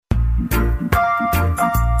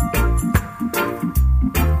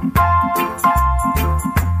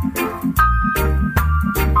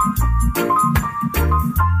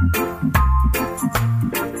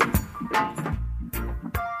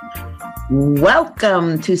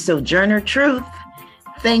Welcome to Sojourner Truth.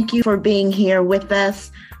 Thank you for being here with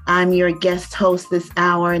us. I'm your guest host this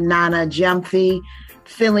hour, Nana Gyamfi,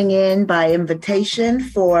 filling in by invitation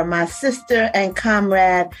for my sister and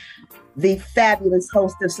comrade, the fabulous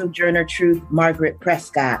host of Sojourner Truth, Margaret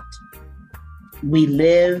Prescott. We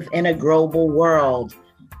live in a global world.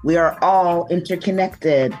 We are all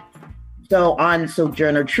interconnected. So on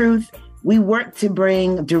Sojourner Truth, we work to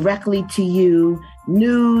bring directly to you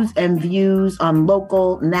news and views on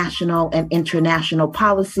local, national, and international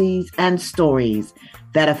policies and stories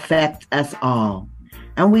that affect us all.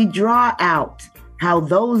 And we draw out how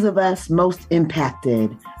those of us most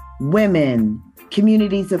impacted, women,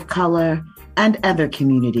 communities of color, and other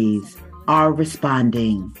communities, are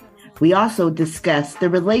responding. We also discuss the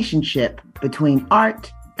relationship between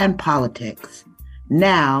art and politics.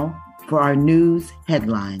 Now, for our news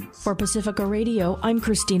headlines. For Pacifica Radio, I'm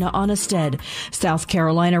Christina Onnested. South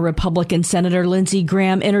Carolina Republican Senator Lindsey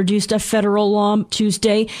Graham introduced a federal law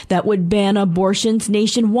Tuesday that would ban abortions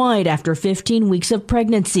nationwide after 15 weeks of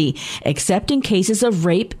pregnancy, except in cases of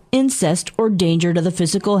rape, incest, or danger to the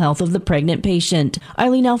physical health of the pregnant patient.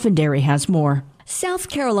 Eileen Alfandary has more. South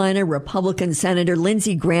Carolina Republican Senator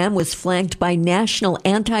Lindsey Graham was flanked by national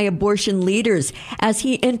anti-abortion leaders as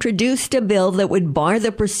he introduced a bill that would bar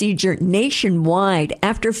the procedure nationwide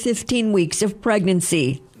after 15 weeks of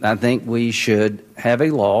pregnancy. I think we should have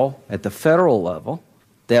a law at the federal level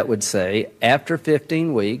that would say after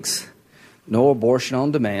 15 weeks, no abortion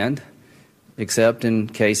on demand, except in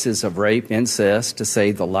cases of rape, incest, to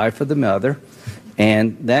save the life of the mother.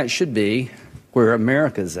 And that should be where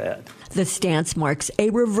America's at. The stance marks a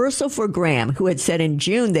reversal for Graham, who had said in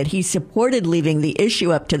June that he supported leaving the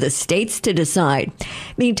issue up to the states to decide.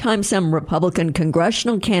 Meantime, some Republican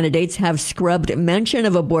congressional candidates have scrubbed mention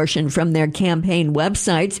of abortion from their campaign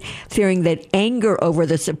websites, fearing that anger over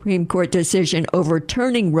the Supreme Court decision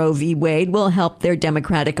overturning Roe v. Wade will help their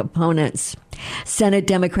Democratic opponents. Senate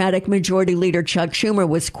Democratic Majority Leader Chuck Schumer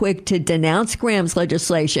was quick to denounce Graham's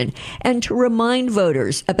legislation and to remind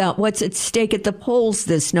voters about what's at stake at the polls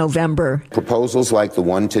this November. Proposals like the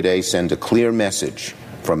one today send a clear message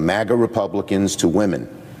from MAGA Republicans to women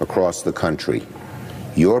across the country.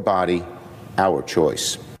 Your body, our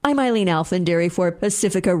choice. I'm Eileen Alfandary for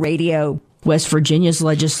Pacifica Radio. West Virginia's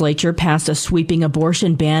legislature passed a sweeping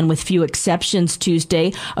abortion ban with few exceptions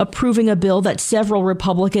Tuesday, approving a bill that several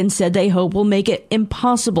Republicans said they hope will make it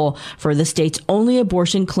impossible for the state's only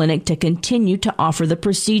abortion clinic to continue to offer the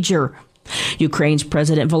procedure. Ukraine's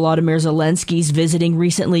President Volodymyr Zelensky's visiting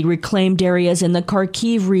recently reclaimed areas in the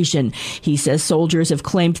Kharkiv region. He says soldiers have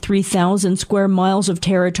claimed 3,000 square miles of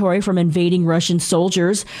territory from invading Russian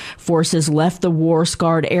soldiers. Forces left the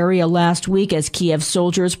war-scarred area last week as Kiev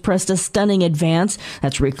soldiers pressed a stunning advance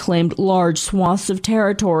that's reclaimed large swaths of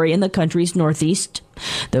territory in the country's northeast,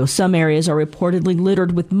 though some areas are reportedly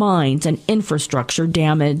littered with mines and infrastructure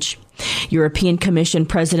damage. European Commission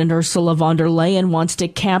President Ursula von der Leyen wants to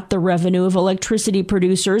cap the revenue of electricity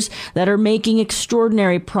producers that are making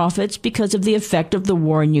extraordinary profits because of the effect of the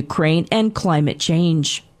war in Ukraine and climate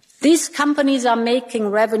change. These companies are making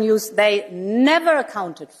revenues they never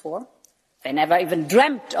accounted for, they never even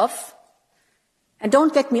dreamt of. And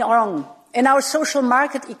don't get me wrong, in our social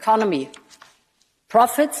market economy,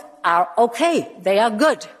 profits are okay, they are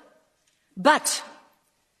good. But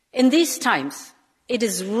in these times, it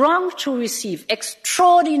is wrong to receive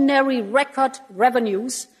extraordinary record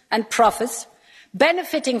revenues and profits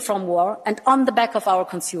benefiting from war and on the back of our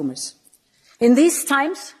consumers. In these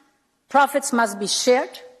times, profits must be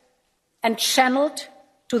shared and channeled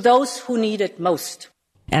to those who need it most.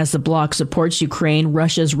 As the bloc supports Ukraine,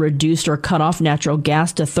 Russia's reduced or cut off natural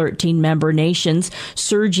gas to 13 member nations,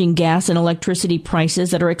 surging gas and electricity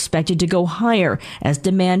prices that are expected to go higher as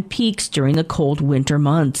demand peaks during the cold winter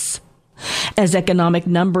months. As economic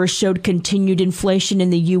numbers showed continued inflation in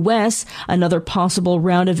the U.S., another possible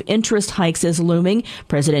round of interest hikes is looming.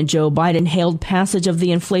 President Joe Biden hailed passage of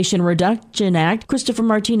the Inflation Reduction Act. Christopher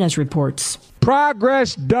Martinez reports.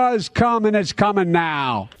 Progress does come, and it's coming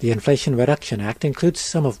now. The Inflation Reduction Act includes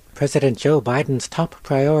some of President Joe Biden's top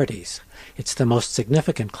priorities. It's the most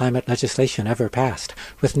significant climate legislation ever passed,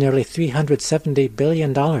 with nearly $370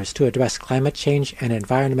 billion to address climate change and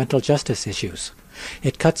environmental justice issues.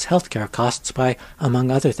 It cuts healthcare costs by,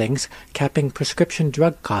 among other things, capping prescription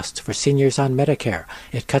drug costs for seniors on Medicare.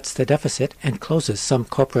 It cuts the deficit and closes some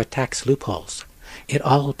corporate tax loopholes. It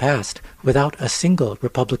all passed without a single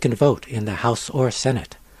Republican vote in the House or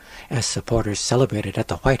Senate. As supporters celebrated at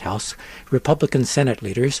the White House, Republican Senate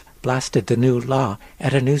leaders blasted the new law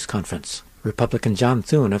at a news conference. Republican John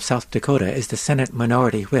Thune of South Dakota is the Senate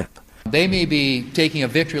Minority Whip. They may be taking a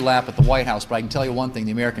victory lap at the White House, but I can tell you one thing,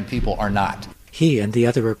 the American people are not. He and the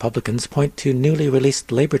other Republicans point to newly released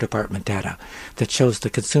Labor Department data that shows the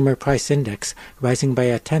Consumer Price Index rising by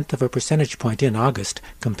 0.1 of a percentage point in August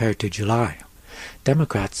compared to July.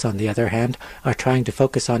 Democrats, on the other hand, are trying to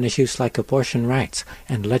focus on issues like abortion rights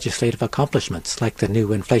and legislative accomplishments like the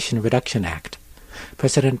new Inflation Reduction Act.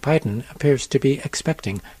 President Biden appears to be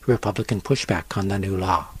expecting Republican pushback on the new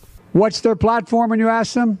law. What's their platform when you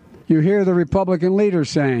ask them? You hear the Republican leader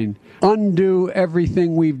saying, undo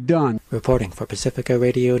everything we've done. Reporting for Pacifica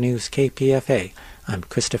Radio News KPFA, I'm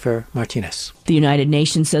Christopher Martinez. The United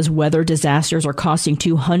Nations says weather disasters are costing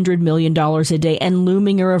 $200 million a day, and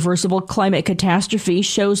looming irreversible climate catastrophe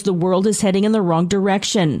shows the world is heading in the wrong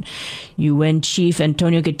direction. UN Chief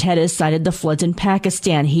Antonio Guterres cited the floods in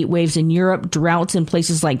Pakistan, heat waves in Europe, droughts in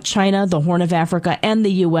places like China, the Horn of Africa, and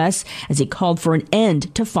the U.S., as he called for an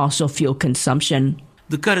end to fossil fuel consumption.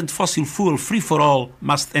 The current fossil fuel free-for-all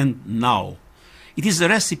must end now. It is a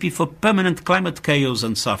recipe for permanent climate chaos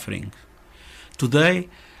and suffering. Today,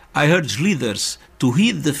 I urge leaders to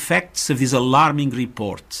heed the facts of this alarming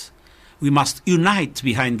report. We must unite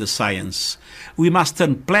behind the science. We must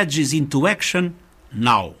turn pledges into action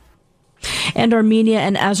now. And Armenia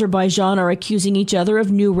and Azerbaijan are accusing each other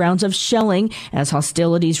of new rounds of shelling as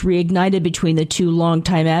hostilities reignited between the two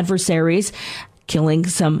longtime adversaries, killing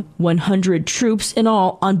some 100 troops in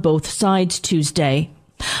all on both sides Tuesday.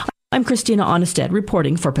 I'm Christina Onnested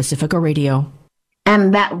reporting for Pacifica Radio.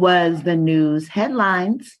 And that was the news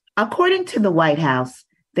headlines. According to the White House,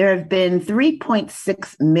 there have been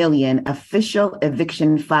 3.6 million official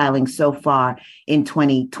eviction filings so far in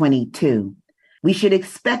 2022. We should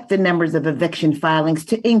expect the numbers of eviction filings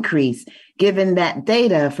to increase, given that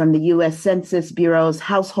data from the U.S. Census Bureau's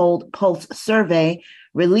Household Pulse survey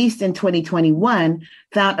released in 2021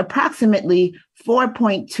 found approximately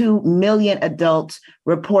 4.2 million adults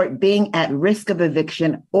report being at risk of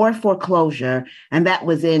eviction or foreclosure, and that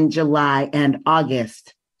was in July and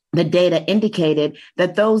August. The data indicated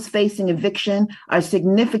that those facing eviction are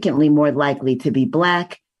significantly more likely to be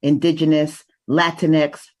Black, Indigenous,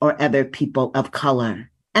 Latinx, or other people of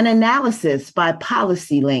color. An analysis by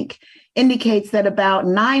PolicyLink indicates that about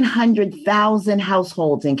 900,000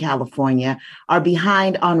 households in California are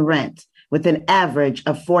behind on rent, with an average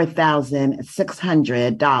of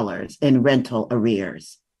 $4,600 in rental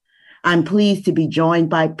arrears. I'm pleased to be joined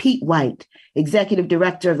by Pete White, Executive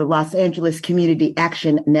Director of the Los Angeles Community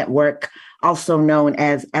Action Network, also known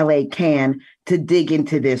as LA CAN, to dig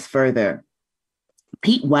into this further.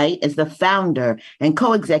 Pete White is the founder and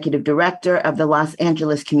co-executive director of the Los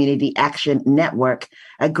Angeles Community Action Network,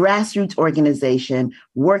 a grassroots organization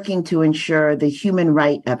working to ensure the human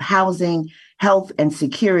right of housing, health, and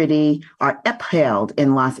security are upheld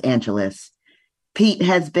in Los Angeles. Pete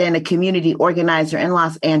has been a community organizer in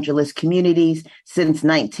Los Angeles communities since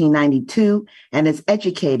 1992 and has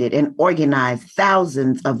educated and organized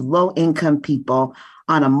thousands of low-income people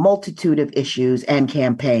on a multitude of issues and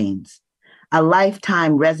campaigns. A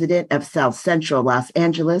lifetime resident of South Central Los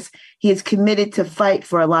Angeles, he is committed to fight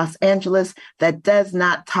for a Los Angeles that does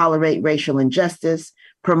not tolerate racial injustice,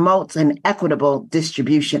 promotes an equitable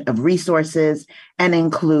distribution of resources, and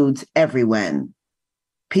includes everyone.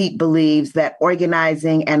 Pete believes that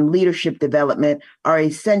organizing and leadership development are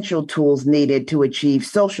essential tools needed to achieve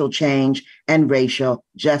social change and racial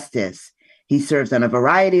justice. He serves on a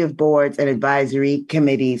variety of boards and advisory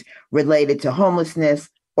committees related to homelessness,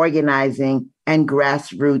 organizing, and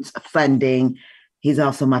grassroots funding. He's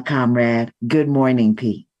also my comrade. Good morning,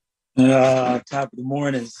 Pete. Top of the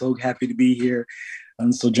morning. So happy to be here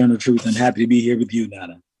on Sojourner Truth, and happy to be here with you,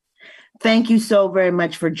 Nana. Thank you so very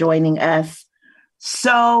much for joining us.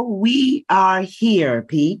 So we are here,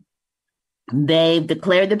 Pete. They've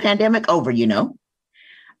declared the pandemic over, you know.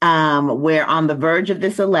 We're on the verge of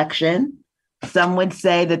this election. Some would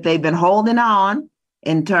say that they've been holding on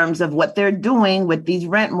in terms of what they're doing with these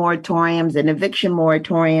rent moratoriums and eviction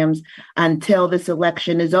moratoriums until this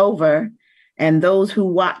election is over. And those who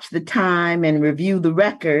watch the time and review the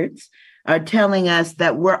records are telling us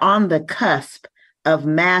that we're on the cusp of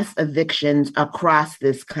mass evictions across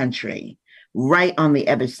this country, right on the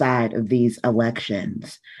other side of these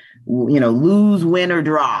elections. You know, lose, win, or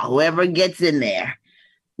draw, whoever gets in there.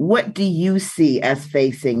 What do you see us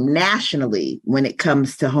facing nationally when it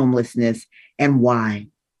comes to homelessness, and why?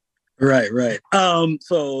 Right.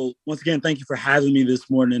 So once again, thank you for having me this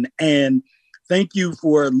morning. And thank you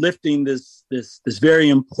for lifting this very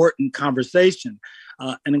important conversation,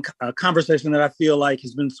 and a conversation that I feel like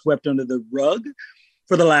has been swept under the rug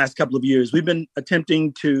for the last couple of years. We've been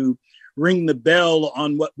attempting to ring the bell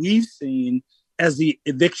on what we've seen as the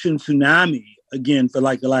eviction tsunami again for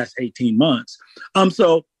like the last 18 months.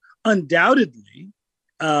 So undoubtedly,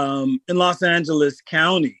 in Los Angeles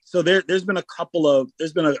County, so there's been a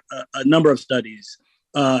number of studies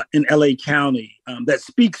in LA County that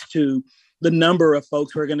speaks to the number of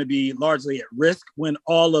folks who are going to be largely at risk when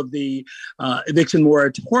all of the eviction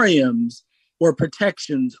moratoriums or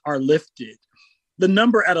protections are lifted. The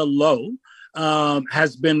number at a low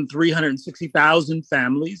has been 360,000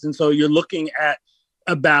 families. And so you're looking at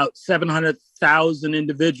about 700,000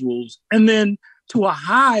 individuals, and then to a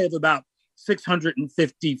high of about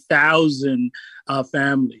 650,000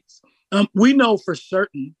 families. We know for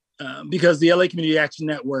certain, because the LA Community Action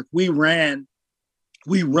Network, we run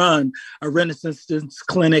a rent assistance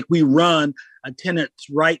clinic, we run a tenants'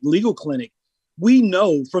 right legal clinic. We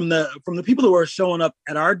know from the people who are showing up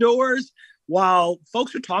at our doors, while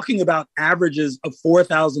folks are talking about averages of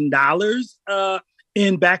 $4,000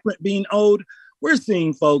 in back rent being owed, we're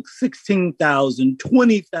seeing folks $16,000,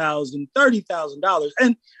 $20,000, $30,000.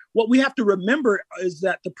 And what we have to remember is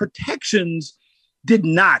that the protections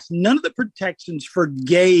none of the protections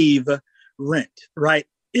forgave rent, right?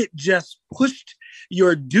 It just pushed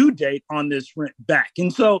your due date on this rent back.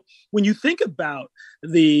 And so when you think about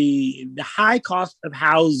the high cost of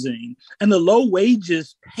housing and the low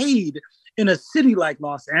wages paid in a city like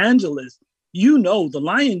Los Angeles, the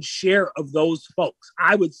lion's share of those folks,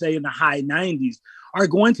 I would say in the high 90s, are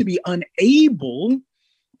going to be unable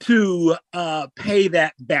to pay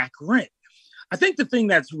that back rent. I think the thing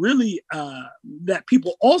that's really that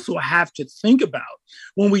people also have to think about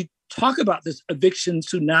when we talk about this eviction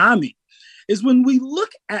tsunami is when we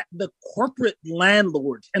look at the corporate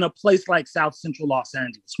landlords in a place like South Central Los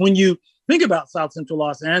Angeles. When you think about South Central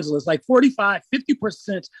Los Angeles, like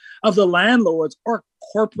 50% of the landlords are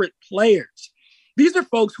corporate players. These are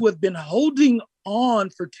folks who have been holding on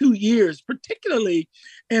for 2 years, particularly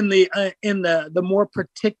in the more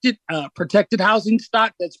protected housing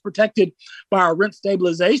stock that's protected by our rent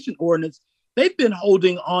stabilization ordinance. They've been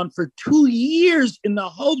holding on for 2 years in the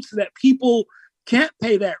hopes that people can't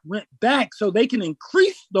pay that rent back so they can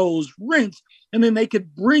increase those rents, and then they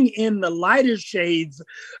could bring in the lighter shades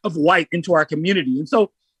of white into our community. And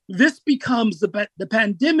so this becomes the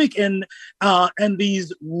pandemic and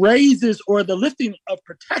these raises or the lifting of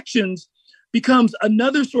protections becomes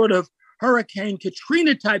another sort of Hurricane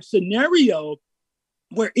Katrina type scenario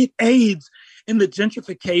where it aids in the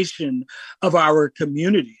gentrification of our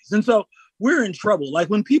communities. And so we're in trouble. Like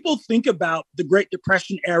when people think about the Great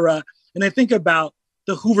Depression era and they think about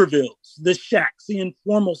the Hoovervilles, the shacks, the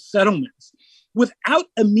informal settlements, without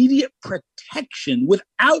immediate protection,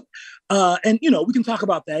 without, we can talk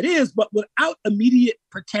about but without immediate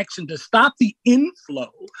protection to stop the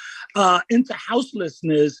inflow into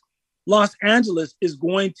houselessness, Los Angeles is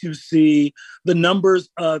going to see the numbers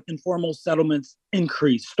of informal settlements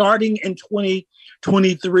increase starting in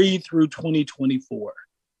 2023 through 2024.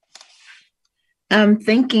 I'm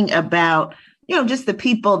thinking about, just the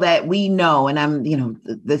people that we know. And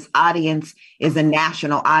this audience is a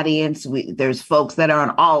national audience. There's folks that are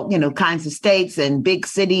in all, kinds of states and big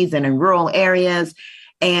cities and in rural areas.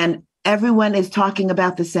 And everyone is talking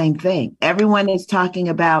about the same thing. Everyone is talking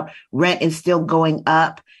about rent is still going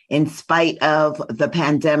up in spite of the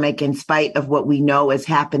pandemic, in spite of what we know is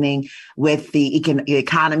happening with the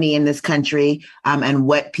economy in this country, and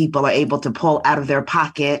what people are able to pull out of their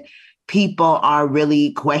pocket. People are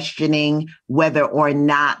really questioning whether or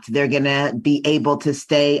not they're going to be able to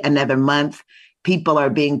stay another month. People are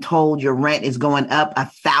being told your rent is going up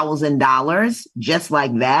 $1,000 just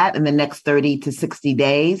like that in the next 30 to 60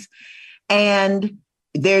 days. And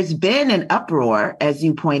there's been an uproar, as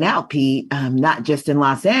you point out, Pete, not just in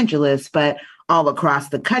Los Angeles, but all across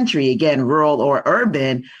the country, again, rural or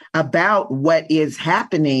urban, about what is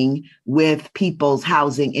happening with people's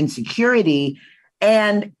housing insecurity.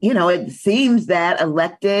 And, it seems that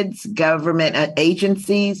electeds, government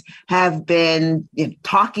agencies have been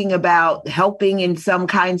talking about helping in some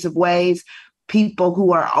kinds of ways people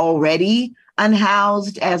who are already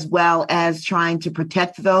unhoused, as well as trying to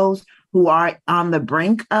protect those who are on the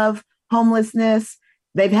brink of homelessness.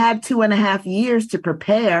 They've had 2.5 years to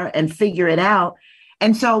prepare and figure it out.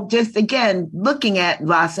 And so just, again, looking at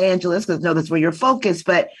Los Angeles, because I know that's where you're focused,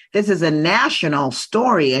 but this is a national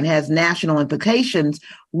story and has national implications.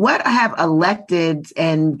 What have electeds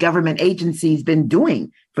and government agencies been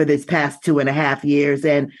doing for this past 2.5 years?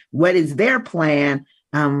 And what is their plan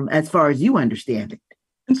as far as you understand it?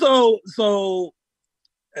 And so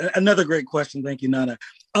another great question. Thank you, Nana.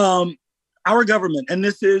 Our government, and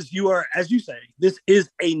this is, as you say, this is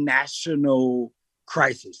a national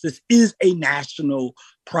crisis. This is a national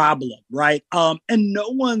problem, right? And no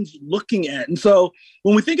one's looking at it. And so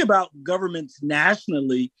when we think about governments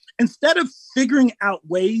nationally, instead of figuring out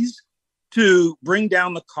ways to bring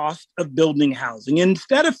down the cost of building housing,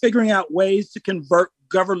 instead of figuring out ways to convert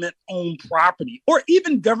government-owned property or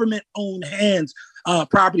even government-owned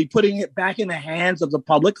property, putting it back in the hands of the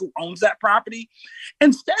public who owns that property,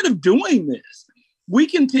 instead of doing this, they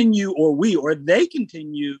continue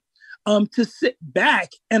to sit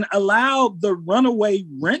back and allow the runaway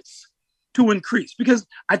rents to increase. Because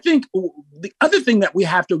I think the other thing that we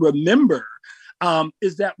have to remember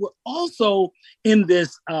is that we're also in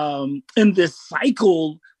this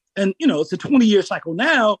cycle, and it's a 20-year cycle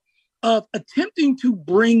now, of attempting to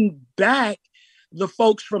bring back the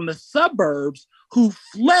folks from the suburbs who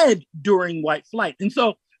fled during white flight. And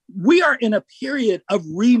so we are in a period of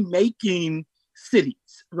remaking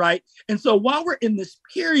cities, right? And so while we're in this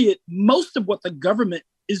period, most of what the government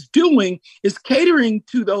is doing is catering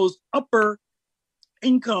to those upper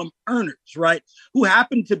income earners, right? Who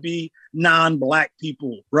happen to be non-Black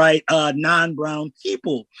people, right? Non-brown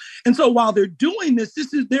people. And so while they're doing this,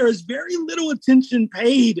 there is very little attention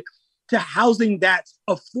paid to housing that's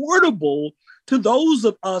affordable to those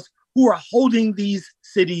of us who are holding these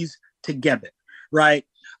cities together, right?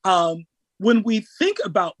 When we think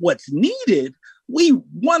about what's needed, we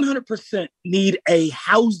 100% need a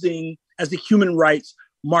housing as a human rights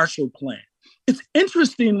Marshall Plan. It's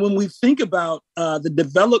interesting when we think about the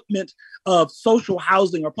development of social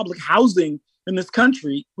housing or public housing in this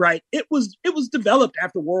country, right? It was developed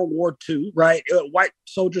after World War II, right? White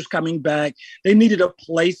soldiers coming back, they needed a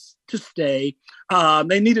place to stay.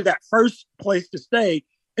 They needed that first place to stay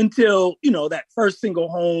until that first single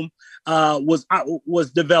home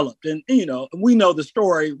was developed, and we know the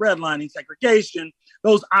story: redlining, segregation.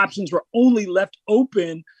 Those options were only left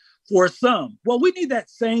open for some. Well, we need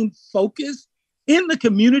that same focus in the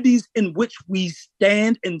communities in which we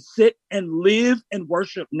stand and sit and live and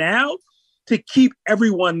worship now, to keep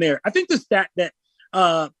everyone there. I think the stat that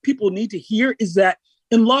people need to hear is that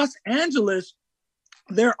in Los Angeles,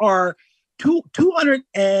 there are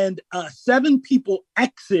 207 people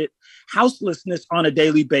exit houselessness on a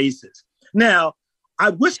daily basis. Now, I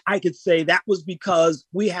wish I could say that was because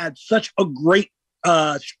we had such a great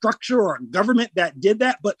structure or government that did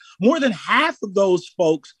that, but more than half of those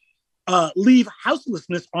folks leave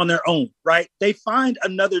houselessness on their own, right? They find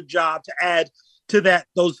another job to add to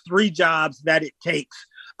those 3 jobs that it takes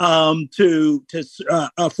to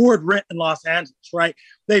afford rent in Los Angeles, right?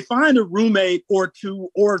 They find a roommate or 2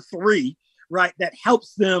 or 3, right, that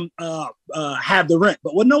helps them have the rent.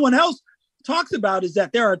 But what no one else talks about is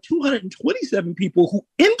that there are 227 people who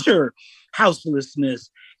enter houselessness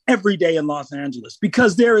every day in Los Angeles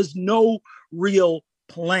because there is no real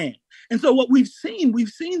plan. And so what we've seen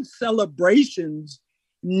celebrations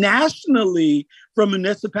nationally from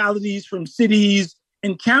municipalities, from cities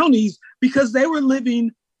and counties, because they were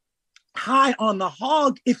living high on the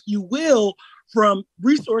hog, if you will, from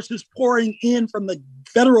resources pouring in from the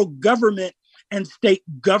federal government and state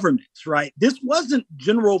governments, right? This wasn't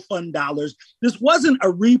general fund dollars. This wasn't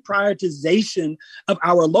a reprioritization of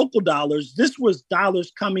our local dollars. This was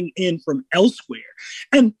dollars coming in from elsewhere.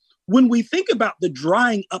 And when we think about the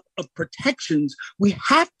drying up of protections, we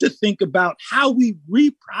have to think about how we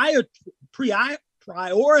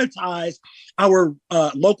prioritize our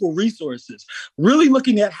local resources, really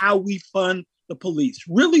looking at how we fund the police,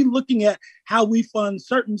 really looking at how we fund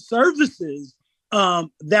certain services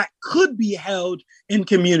that could be held in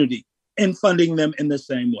community and funding them in the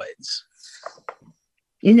same ways.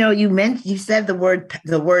 You said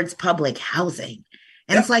the words public housing.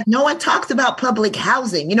 And It's like no one talks about public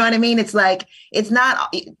housing. You know what I mean? It's like, it's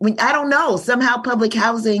not, I don't know, somehow public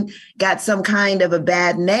housing got some kind of a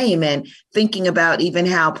bad name. And thinking about even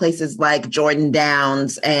how places like Jordan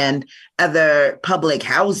Downs and other public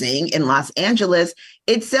housing in Los Angeles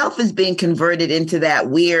itself is being converted into that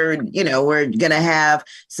weird, we're going to have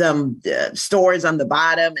some stores on the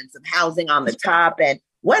bottom and some housing on the top. And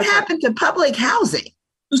what happened to public housing?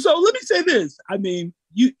 So let me say this. I mean,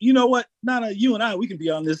 you know what, Nana, you and I, we can be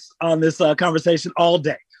on this conversation all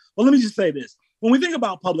day. Well, let me just say this. When we think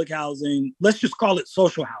about public housing, let's just call it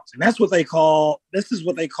social housing. This is what they call that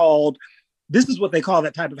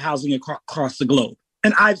type of housing across the globe.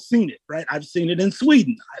 And I've seen it, right? I've seen it in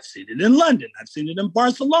Sweden. I've seen it in London. I've seen it in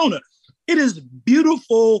Barcelona. It is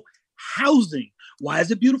beautiful housing Why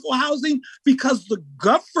is it beautiful housing? Because the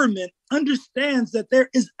government understands that there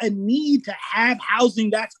is a need to have housing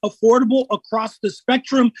that's affordable across the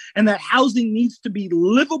spectrum, and that housing needs to be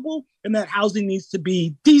livable, and that housing needs to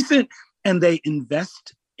be decent, and they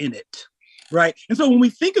invest in it, right? And so when we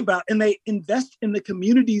think about, and they invest in the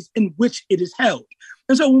communities in which it is held.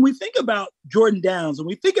 And so when we think about Jordan Downs, and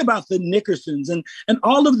we think about the Nickersons and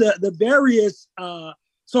all of the various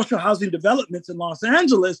social housing developments in Los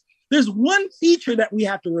Angeles, there's one feature that we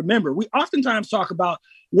have to remember. We oftentimes talk about,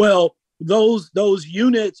 well, those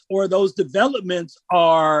units or those developments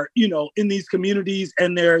are, in these communities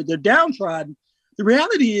and they're downtrodden. The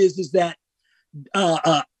reality is that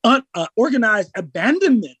organized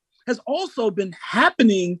abandonment has also been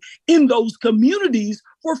happening in those communities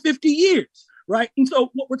for 50 years, right? And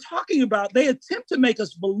so what we're talking about, they attempt to make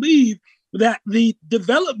us believe that the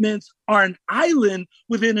developments are an island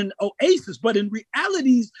within an oasis. But in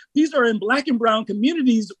realities, these are in Black and brown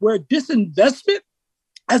communities where disinvestment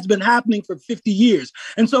has been happening for 50 years.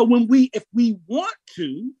 And so if we want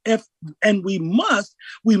to, we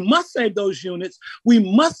must save those units. We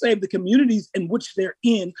must save the communities in which they're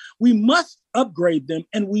in. We must upgrade them.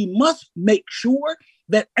 And we must make sure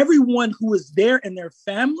that everyone who is there and their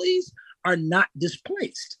families are not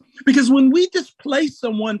displaced. Because when we displace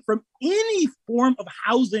someone from any form of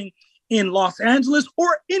housing in Los Angeles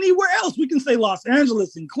or anywhere else, we can say Los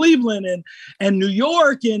Angeles and Cleveland and New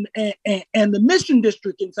York and the Mission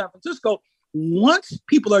District in San Francisco, once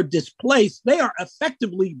people are displaced, they are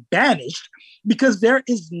effectively banished because there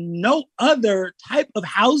is no other type of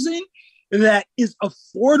housing that is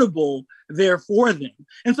affordable there for them.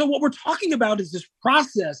 And so what we're talking about is this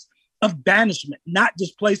process of banishment, not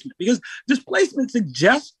displacement, because displacement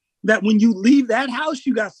suggests that when you leave that house,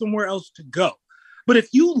 you got somewhere else to go. But if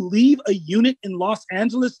you leave a unit in Los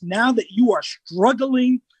Angeles now that you are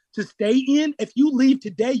struggling to stay in, if you leave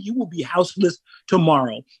today, you will be houseless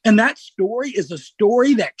tomorrow. And that story is a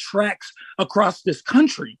story that tracks across this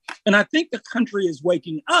country. And I think the country is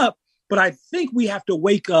waking up, but I think we have to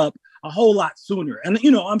wake up a whole lot sooner. And,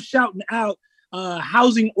 I'm shouting out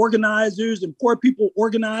housing organizers and poor people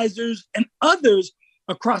organizers and others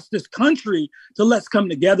across this country to let's come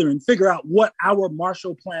together and figure out what our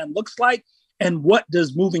Marshall Plan looks like and what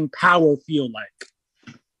does moving power feel like.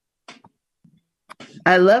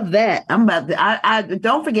 I love that. I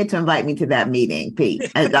don't forget to invite me to that meeting,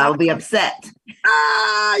 Pete. I'll be upset.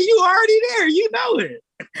 You already there. You know it.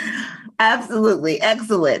 Absolutely.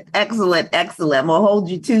 Excellent. We'll hold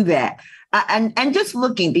you to that. And just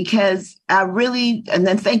looking, because and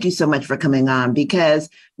then thank you so much for coming on, because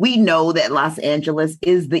we know that Los Angeles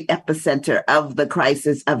is the epicenter of the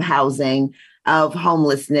crisis of housing, of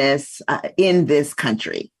homelessness in this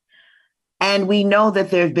country. And we know that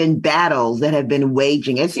there have been battles that have been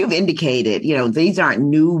waging, as you've indicated, these aren't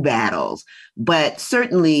new battles, but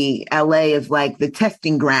certainly LA is like the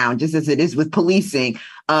testing ground, just as it is with policing,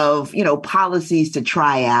 of, policies to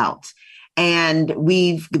try out. And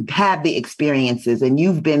we've had the experiences, and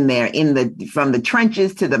you've been there from the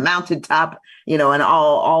trenches to the mountaintop, and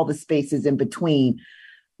all the spaces in between.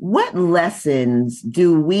 What lessons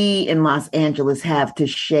do we in Los Angeles have to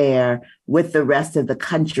share with the rest of the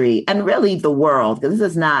country and really the world? Because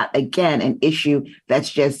this is not, again, an issue that's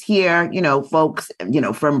just here, folks,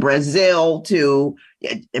 from Brazil to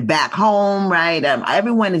back home, right?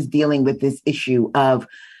 Everyone is dealing with this issue of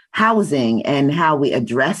housing and how we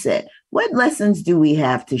address it. What lessons do we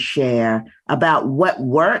have to share about what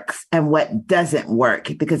works and what doesn't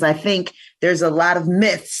work? Because I think there's a lot of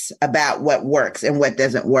myths about what works and what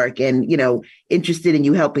doesn't work, and, interested in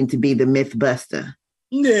you helping to be the myth buster.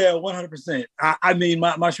 Yeah, 100%. I mean,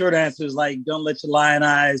 my short answer is don't let your lion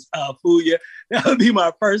eyes fool you. That would be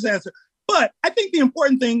my first answer. But I think the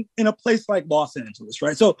important thing in a place like Los Angeles,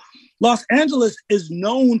 right? So Los Angeles is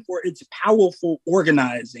known for its powerful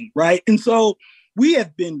organizing, right? And so we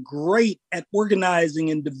have been great at organizing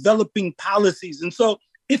and developing policies. And so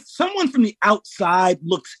if someone from the outside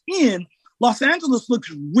looks in, Los Angeles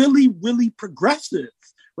looks really, really progressive,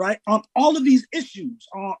 right? On all of these issues,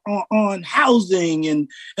 on housing and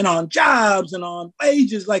on jobs and on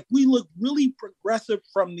wages. We look really progressive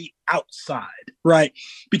from the outside, right?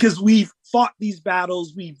 Because we've fought these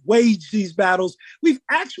battles, we've waged these battles, we've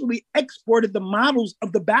actually exported the models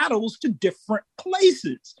of the battles to different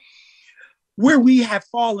places. Where we have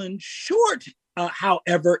fallen short,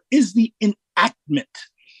 however, is the enactment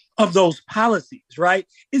of those policies, right?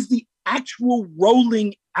 Is the actual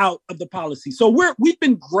rolling out of the policy. So we've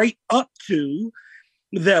been great up to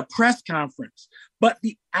the press conference, but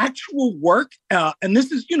the actual work, and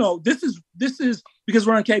this is because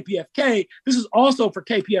we're on KPFK, this is also for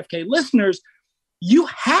KPFK listeners, you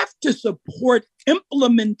have to support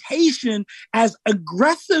implementation as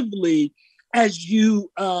aggressively as you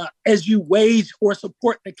wage or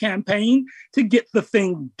support the campaign to get the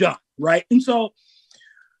thing done, right? And so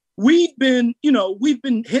we've been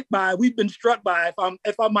struck by,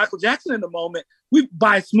 if I'm Michael Jackson in the moment,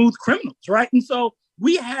 by smooth criminals, right? And so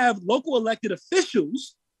we have local elected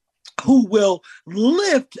officials who will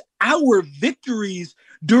lift our victories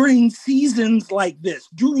during seasons like this,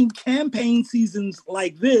 during campaign seasons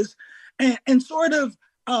like this, and sort of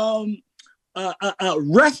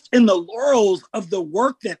rest in the laurels of the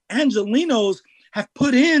work that Angelenos have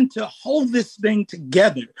put in to hold this thing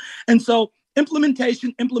together. And so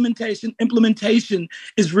implementation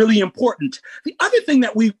is really important. The other thing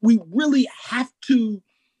that we really have to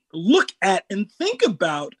look at and think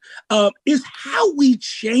about is how we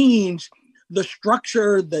change the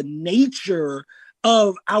structure, the nature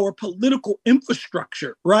of our political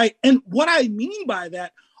infrastructure, right? And what I mean by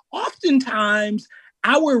that, oftentimes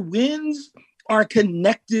our wins are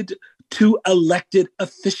connected to elected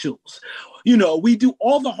officials. You know, we do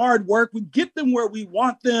all the hard work, we get them where we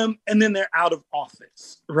want them, and then they're out of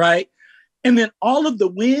office, right? And then all of the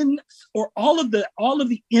wins or all of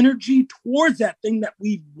the energy towards that thing that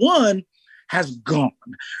we've won has gone,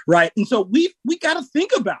 right? And so we got to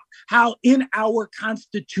think about how in our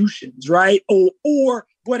constitutions, right, or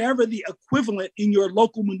whatever the equivalent in your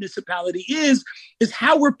local municipality is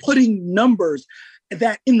how we're putting numbers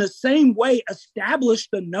that in the same way establish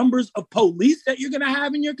the numbers of police that you're going to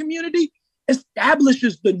have in your community,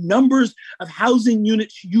 establishes the numbers of housing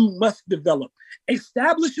units you must develop,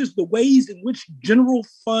 establishes the ways in which general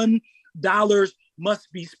fund dollars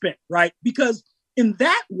must be spent, right? Because in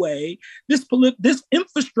that way, this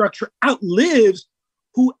infrastructure outlives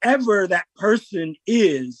whoever that person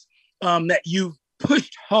is that you've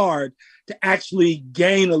pushed hard to actually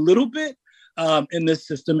gain a little bit in this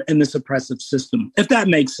system, in this oppressive system, if that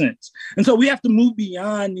makes sense. And so we have to move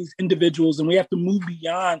beyond these individuals, and we have to move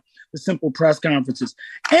beyond the simple press conferences.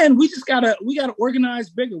 And we gotta organize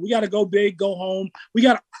bigger. We gotta go big, go home. We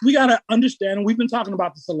gotta understand, and we've been talking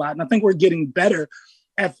about this a lot, and I think we're getting better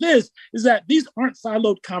at this, is that these aren't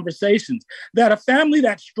siloed conversations, that a family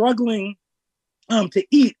that's struggling to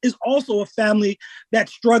eat is also a family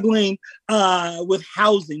that's struggling with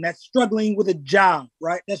housing, that's struggling with a job,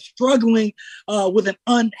 right? That's struggling with an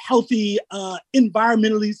unhealthy,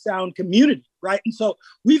 environmentally sound community, right? And so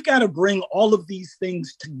we've got to bring all of these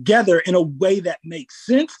things together in a way that makes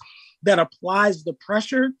sense, that applies the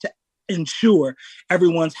pressure to ensure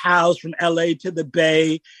everyone's housed from LA to the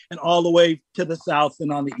Bay and all the way to the South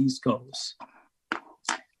and on the East Coast.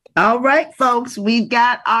 All right, folks, we've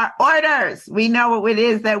got our orders. We know what it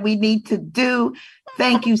is that we need to do.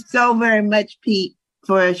 Thank you so very much, Pete,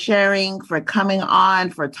 for sharing, for coming on,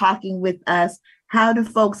 for talking with us. How do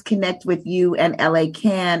folks connect with you and LA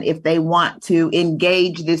Can if they want to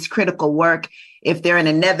engage this critical work, if they're in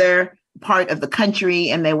another part of the country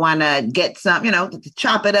and they want to get some, to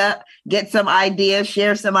chop it up, get some ideas,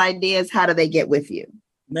 share some ideas? How do they get with you?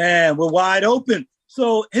 Man, we're wide open.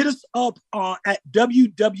 So hit us up at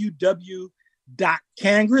www.cangress,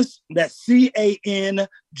 that's CANGRESS.org.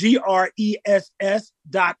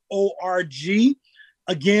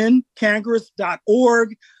 Again,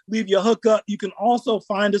 cangress.org. Leave your hookup. You can also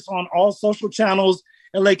find us on all social channels,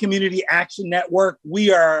 LA Community Action Network.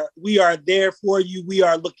 We are there for you. We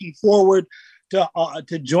are looking forward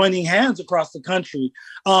to joining hands across the country.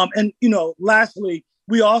 And lastly,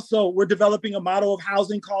 we're developing a model of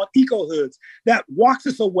housing called EcoHoods that walks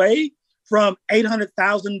us away from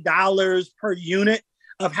 $800,000 per unit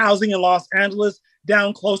of housing in Los Angeles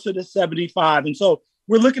down closer to 75. And so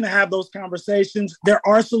we're looking to have those conversations. There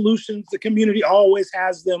are solutions. The community always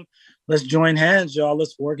has them. Let's join hands, y'all.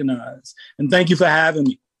 Let's organize. And thank you for having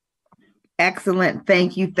me. Excellent.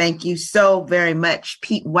 Thank you. Thank you so very much.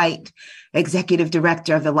 Pete White, Executive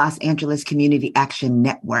Director of the Los Angeles Community Action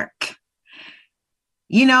Network.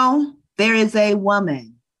 There is a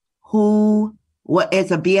woman who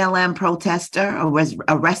is a BLM protester or was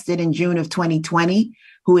arrested in June of 2020,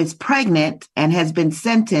 who is pregnant and has been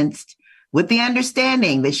sentenced with the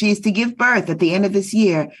understanding that she is to give birth at the end of this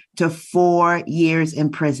year to 4 years in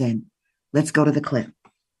prison. Let's go to the clip.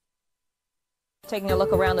 Taking a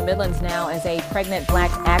look around the Midlands now, as a pregnant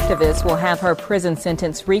Black activist will have her prison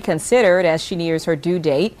sentence reconsidered as she nears her due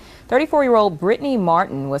date. 34-year-old Brittany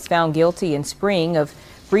Martin was found guilty in spring of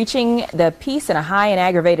breaching the peace in a high and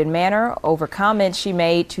aggravated manner over comments she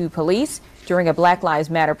made to police during a Black Lives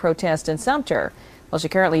Matter protest in Sumter. Well, she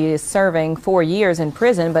currently is serving 4 years in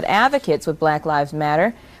prison, but advocates with Black Lives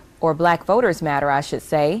Matter or Black Voters Matter, I should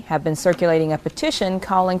say, have been circulating a petition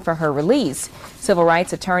calling for her release. Civil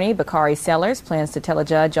rights attorney Bakari Sellers plans to tell a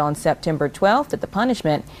judge on September 12th that the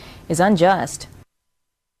punishment is unjust.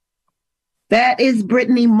 That is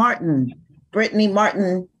Brittany Martin. Brittany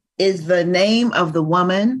Martin is the name of the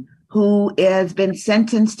woman who has been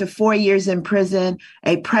sentenced to 4 years in prison,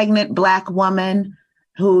 a pregnant Black woman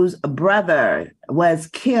whose brother was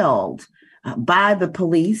killed by the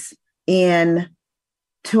police in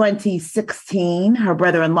 2016. Her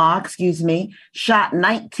brother-in-law, shot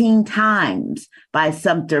 19 times by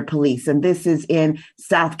Sumter police. And this is in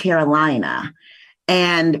South Carolina.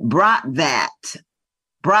 And brought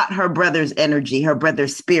her brother's energy, her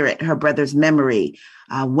brother's spirit, her brother's memory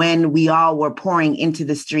when we all were pouring into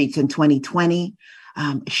the streets in 2020.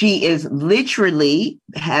 She is literally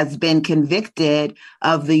has been convicted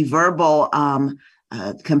of the verbal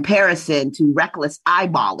comparison to reckless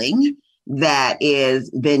eyeballing that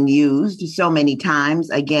is been used so many times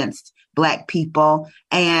against Black people,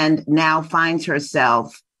 and now finds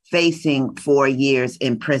herself facing 4 years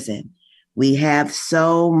in prison. We have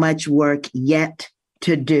so much work yet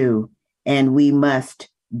to do, and we must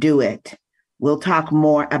do it. We'll talk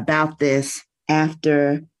more about this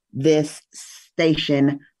after this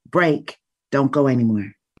station break. Don't go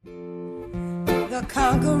anywhere. The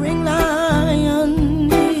conquering lion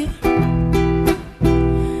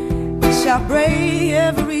shall break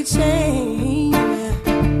every chain.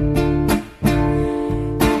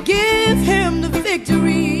 Give him the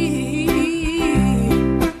victory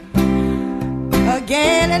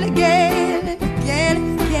again and again, again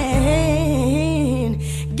and again.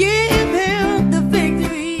 Give him the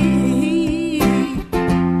victory.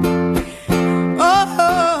 Oh.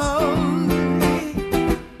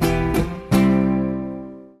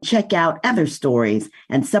 Check out other stories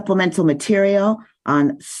and supplemental material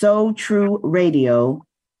on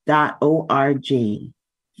SoTrueRadio.org.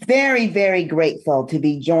 Very, very grateful to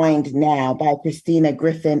be joined now by Christina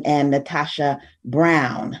Griffin and Natasha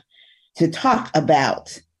Brown to talk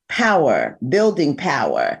about power, building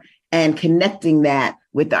power, and connecting that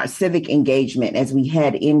with our civic engagement as we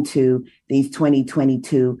head into these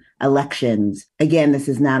 2022 elections. Again, this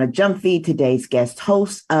is Nana Gyamfi, today's guest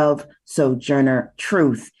host of Sojourner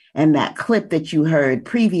Truth. And that clip that you heard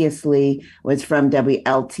previously was from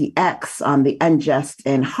WLTX on the unjust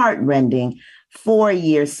and heartrending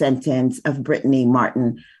 4-year sentence of Brittany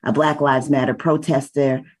Martin, a Black Lives Matter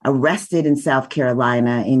protester arrested in South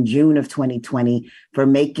Carolina in June of 2020 for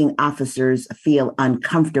making officers feel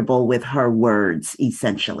uncomfortable with her words,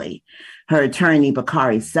 essentially. Her attorney,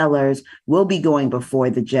 Bakari Sellers, will be going before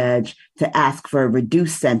the judge to ask for a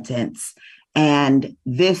reduced sentence. And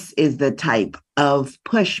this is the type of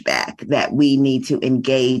pushback that we need to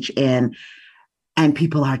engage in. And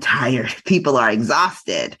people are tired. People are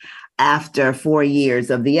exhausted after 4 years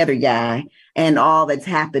of the other guy and all that's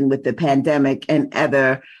happened with the pandemic and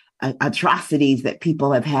other atrocities that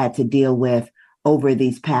people have had to deal with over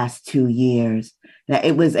these past 2 years. Now,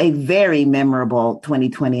 it was a very memorable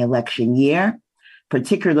 2020 election year,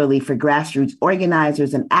 particularly for grassroots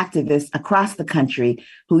organizers and activists across the country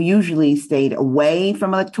who usually stayed away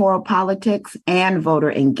from electoral politics and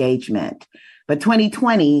voter engagement. But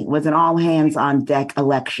 2020 was an all-hands-on-deck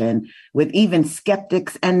election, with even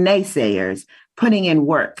skeptics and naysayers putting in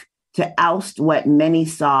work to oust what many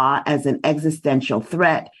saw as an existential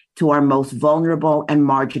threat to our most vulnerable and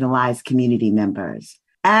marginalized community members.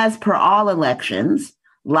 As per all elections,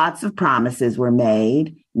 lots of promises were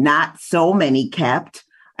made, not so many kept,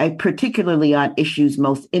 particularly on issues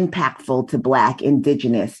most impactful to Black,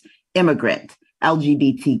 Indigenous, immigrant,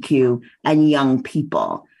 LGBTQ, and young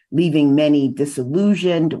people, leaving many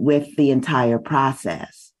disillusioned with the entire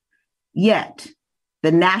process. Yet,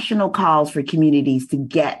 the national calls for communities to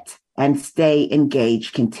get and stay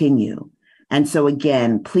engaged continue. And so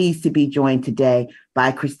again, pleased to be joined today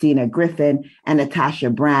by Christina Griffin and Natasha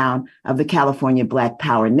Brown of the California Black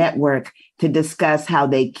Power Network to discuss how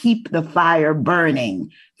they keep the fire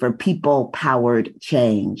burning for people-powered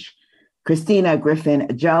change. Christina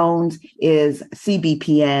Griffin Jones is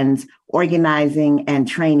CBPN's organizing and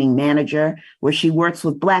training manager, where she works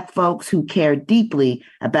with Black folks who care deeply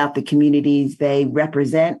about the communities they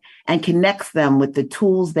represent and connects them with the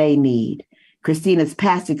tools they need. Christina's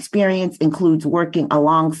past experience includes working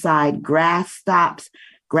alongside Grass Stops,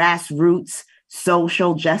 grassroots,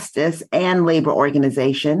 social justice, and labor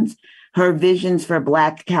organizations. Her visions for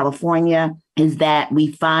Black California is that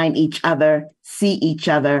we find each other, see each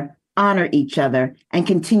other, honor each other, and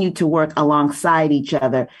continue to work alongside each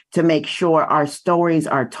other to make sure our stories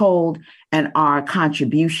are told and our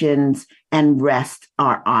contributions and rest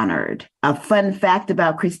are honored. A fun fact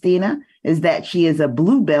about Christina is that she is a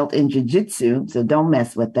blue belt in jiu-jitsu, so don't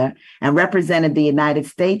mess with her, and represented the United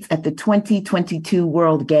States at the 2022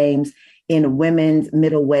 World Games in women's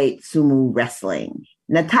middleweight sumo wrestling.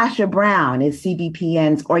 Natasha Brown is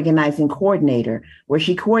CBPN's organizing coordinator, where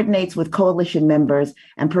she coordinates with coalition members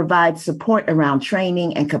and provides support around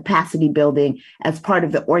training and capacity building as part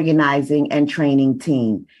of the organizing and training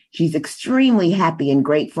team. She's extremely happy and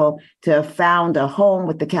grateful to have found a home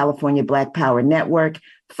with the California Black Power Network,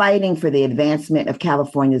 fighting for the advancement of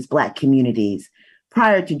California's Black communities.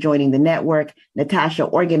 Prior to joining the network, Natasha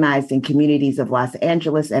organized in communities of Los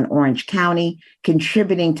Angeles and Orange County,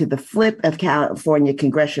 contributing to the flip of California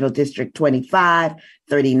Congressional District 25,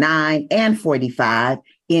 39, and 45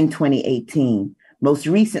 in 2018. Most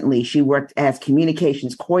recently, she worked as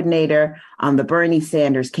communications coordinator on the Bernie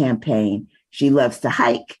Sanders campaign. She loves to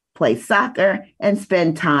hike, play soccer, and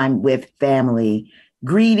spend time with family.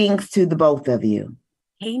 Greetings to the both of you.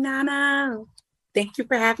 Hey, Nana. Thank you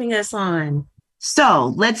for having us on.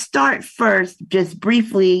 So let's start first, just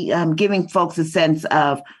briefly giving folks a sense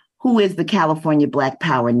of who is the California Black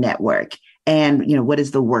Power Network and, what is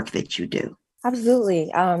the work that you do? Absolutely.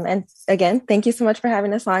 And again, thank you so much for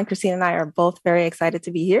having us on. Christina and I are both very excited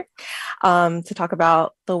to be here to talk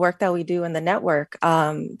about the work that we do in the network.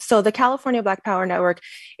 So the California Black Power Network,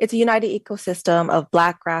 it's a united ecosystem of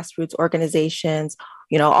Black grassroots organizations,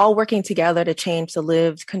 all working together to change the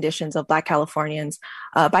lived conditions of Black Californians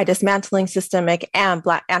by dismantling systemic and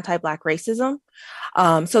anti-Black racism.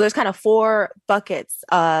 So there's kind of 4 buckets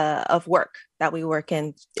of work that we work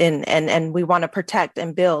in and we want to protect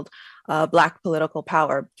and build Black political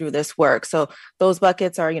power through this work. So those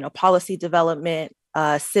buckets are, policy development,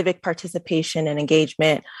 civic participation and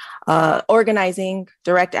engagement, organizing,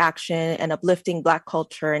 direct action, and uplifting Black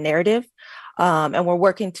culture and narrative. And we're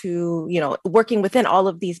working within all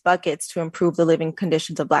of these buckets to improve the living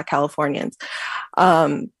conditions of Black Californians,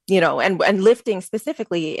 and lifting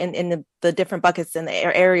specifically in the different buckets and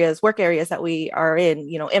the work areas that we are in,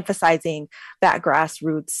 emphasizing that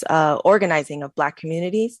grassroots organizing of Black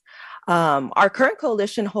communities. Our current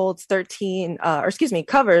coalition covers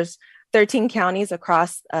 13 counties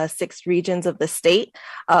across 6 regions of the state.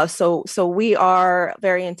 So we are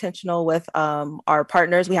very intentional with our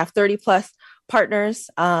partners. We have 30 plus partners.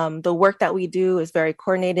 The work that we do is very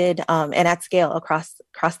coordinated and at scale across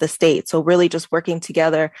the state. So really just working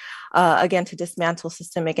together, again, to dismantle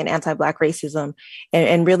systemic and anti-Black racism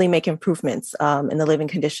and really make improvements in the living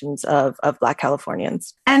conditions of Black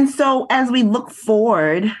Californians. And so as we look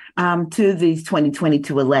forward to these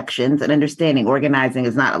 2022 elections, and understanding organizing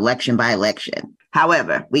is not election by election.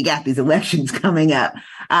 However, we got these elections coming up,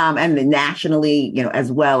 and then nationally,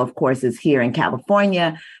 as well, of course, as here in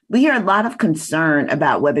California. We hear a lot of concern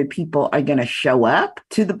about whether people are going to show up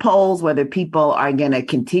to the polls, whether people are going to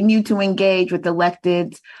continue to engage with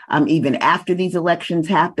electeds, even after these elections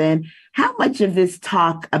happen. How much of this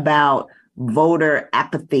talk about voter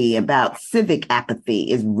apathy, about civic apathy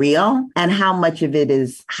is real, and how much of it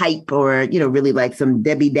is hype or, really like some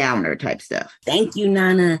Debbie Downer type stuff? Thank you,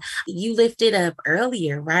 Nana. You lifted up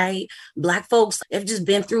earlier, right? Black folks have just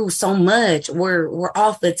been through so much. We're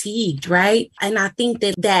all fatigued, right? And I think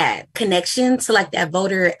that connection to like that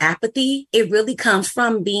voter apathy, it really comes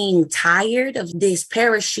from being tired of this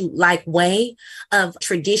parachute-like way of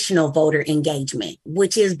traditional voter engagement,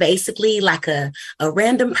 which is basically like a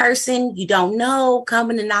random person you don't know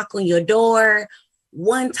coming to knock on your door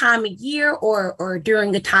one time a year or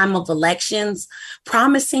during the time of elections,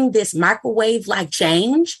 promising this microwave-like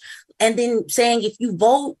change, and then saying if you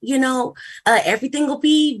vote, everything will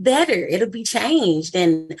be better. It'll be changed.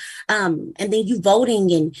 And then you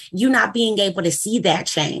voting and you not being able to see that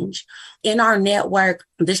change. In our network,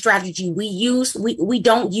 the strategy we use, we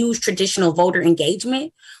don't use traditional voter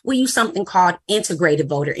engagement. We use something called integrated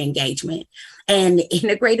voter engagement. And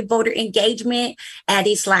integrated voter engagement at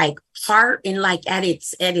its heart and at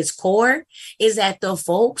its core is that the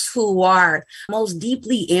folks who are most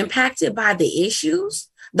deeply impacted by the issues,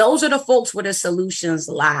 those are the folks where the solutions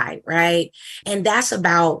lie, right? And that's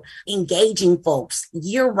about engaging folks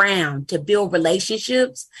year round to build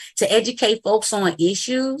relationships, to educate folks on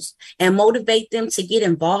issues and motivate them to get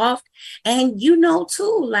involved. And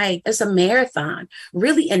too, it's a marathon,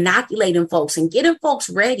 really inoculating folks and getting folks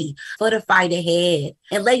ready for the fight ahead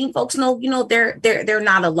and letting folks know, they're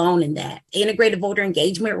not alone in in that. Integrated voter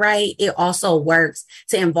engagement, right? It also works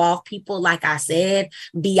to involve people, like I said,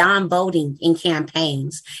 beyond voting in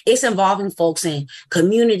campaigns. It's involving folks in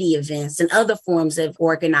community events and other forms of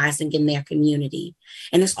organizing in their community.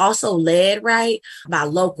 And it's also led, right, by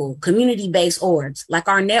local community-based orgs, like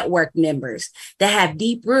our network members that have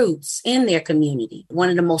deep roots in their community. One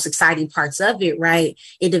of the most exciting parts of it, right,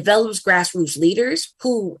 it develops grassroots leaders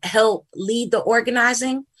who help lead the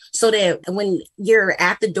organizing so that when you're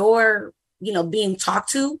at the door, being talked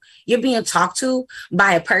to, you're being talked to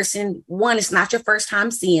by a person. One, it's not your first time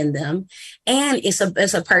seeing them. And it's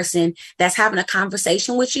a person that's having a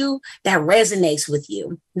conversation with you that resonates with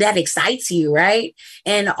you, that excites you, right?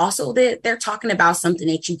 And also that they're talking about something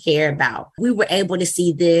that you care about. We were able to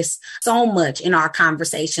see this so much in our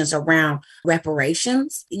conversations around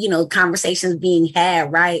reparations, conversations being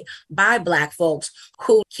had, right, by Black folks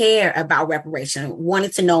who care about reparation,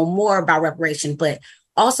 wanted to know more about reparation, but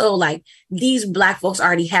also, like, these Black folks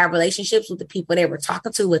already have relationships with the people they were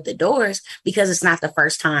talking to at the doors because it's not the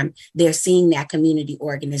first time they're seeing that community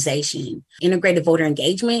organization. Integrated voter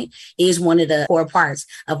engagement is one of the core parts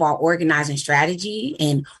of our organizing strategy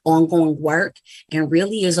and ongoing work, and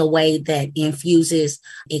really is a way that infuses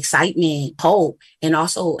excitement, hope, and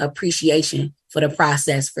also appreciation for the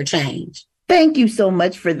process for change. Thank you so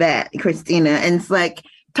much for that, Christina. And it's like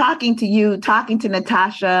talking to you, talking to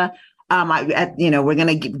Natasha. We're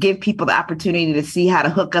going to give people the opportunity to see how to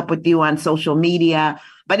hook up with you on social media,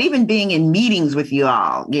 but even being in meetings with you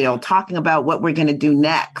all, talking about what we're going to do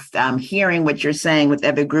next, hearing what you're saying with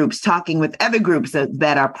other groups, talking with other groups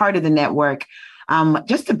that are part of the network,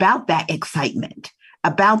 just about that excitement,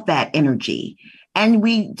 about that energy. And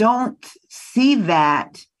we don't see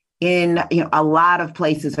that in a lot of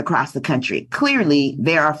places across the country. Clearly,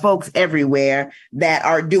 there are folks everywhere that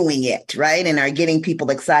are doing it, right? And are getting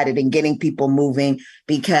people excited and getting people moving,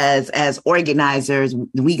 because as organizers,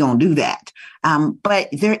 we gonna do that. But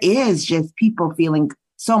there is just people feeling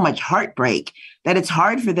so much heartbreak that it's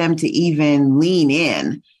hard for them to even lean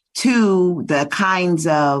in to the kinds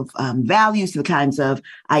of values, to the kinds of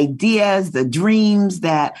ideas, the dreams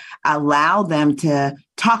that allow them to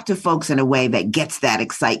talk to folks in a way that gets that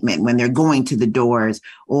excitement when they're going to the doors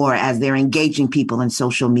or as they're engaging people in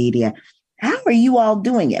social media. How are you all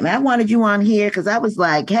doing it? I wanted you on here because I was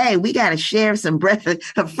like, hey, we got to share some breath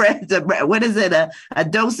of fresh, what is it? A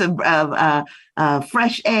dose of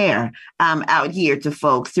fresh air out here to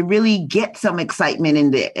folks to really get some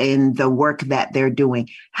excitement in the work that they're doing.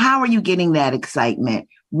 How are you getting that excitement?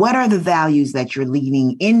 What are the values that you're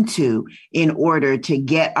leaning into in order to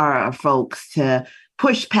get our folks to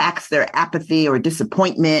push past their apathy or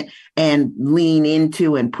disappointment and lean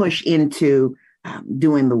into and push into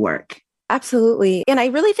doing the work? Absolutely. And I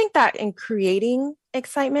really think that in creating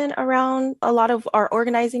excitement around a lot of our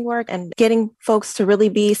organizing work and getting folks to really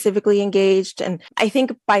be civically engaged. And I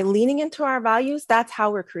think by leaning into our values, that's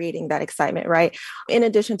how we're creating that excitement, right? In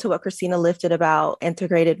addition to what Christina lifted about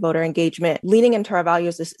integrated voter engagement, leaning into our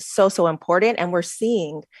values is so important. And we're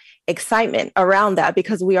seeing excitement around that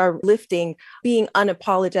because we are lifting being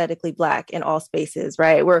unapologetically Black in all spaces,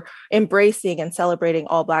 right? We're embracing and celebrating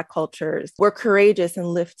all Black cultures. We're courageous in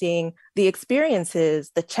lifting the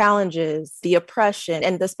experiences, the challenges, the oppression,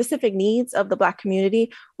 and the specific needs of the Black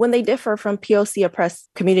community when they differ from POC oppressed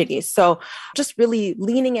communities. So just really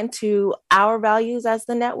leaning into our values as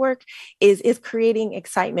the network is creating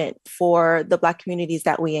excitement for the Black communities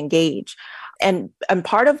that we engage. And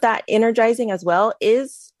part of that energizing as well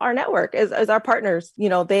is our network, is our partners.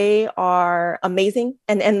 They are amazing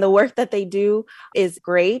and the work that they do is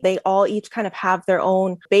great. They all each kind of have their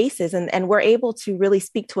own bases and we're able to really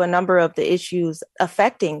speak to a number of the issues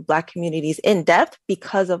affecting Black communities in depth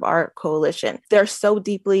because of our coalition. They're so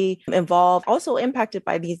deeply involved, also impacted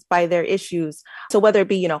by their issues. So whether it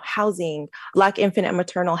be, housing, Black infant and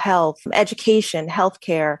maternal health, education,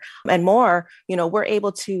 healthcare, and more, we're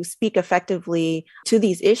able to speak effectively to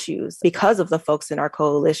these issues because of the folks in our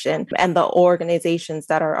coalition and the organizations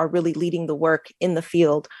that are really leading the work in the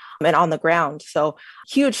field and on the ground. So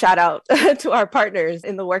huge shout out to our partners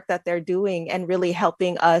in the work that they're doing and really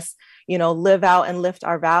helping us, live out and lift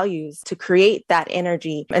our values to create that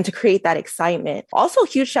energy and to create that excitement. Also,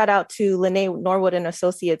 huge shout out to Lene Norwood and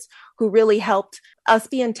Associates, who really helped us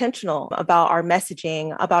be intentional about our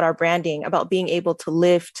messaging, about our branding, about being able to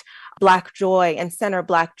lift Black joy and center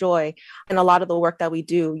Black joy in a lot of the work that we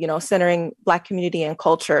do, centering Black community and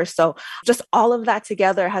culture. So just all of that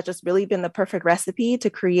together has just really been the perfect recipe to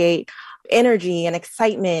create energy and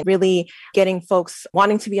excitement, really getting folks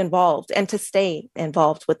wanting to be involved and to stay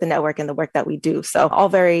involved with the network and the work that we do. So all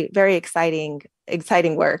very, very exciting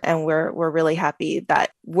exciting work. And we're really happy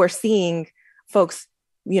that we're seeing folks,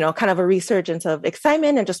 kind of a resurgence of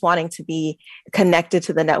excitement and just wanting to be connected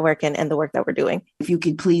to the network and the work that we're doing. If you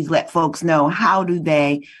could please let folks know, how do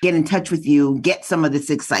they get in touch with you, get some of this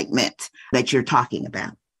excitement that you're talking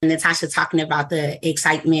about? Natasha talking about the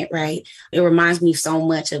excitement, right? It reminds me so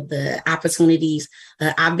much of the opportunities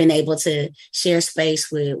I've been able to share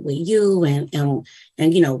space with you and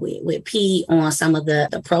with Pete on some of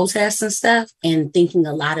the protests and stuff, and thinking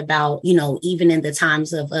a lot about, even in the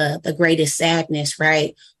times of the greatest sadness,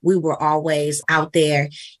 right? We were always out there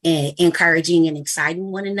and encouraging and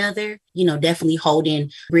exciting one another, definitely holding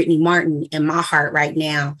Brittany Martin in my heart right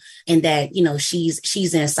now. And that,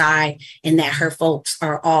 she's inside and that her folks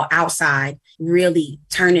are all outside really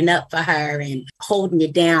turning up for her and holding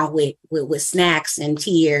it down with snacks and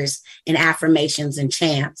tears and affirmations and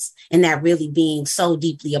chants. And that really being so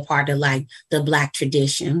deeply a part of like the Black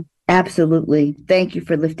tradition. Absolutely. Thank you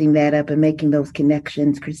for lifting that up and making those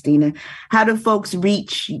connections, Christina. How do folks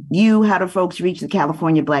reach you? How do folks reach the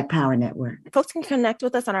California Black Power Network? Folks can connect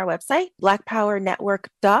with us on our website,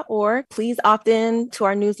 blackpowernetwork.org. Please opt in to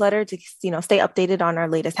our newsletter to stay updated on our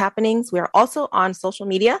latest happenings. We are also on social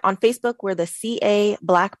media. On Facebook, we're the CA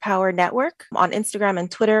Black Power Network. On Instagram and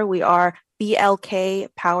Twitter, we are BLK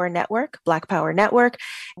Power Network, Black Power Network.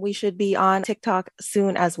 We should be on TikTok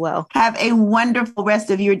soon as well. Have a wonderful rest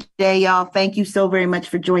of your day, y'all. Thank you so very much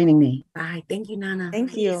for joining me. Bye. Thank you, Nana.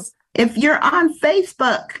 Thank you. If you're on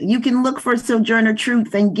Facebook, you can look for Sojourner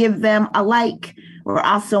Truth and give them a like. We're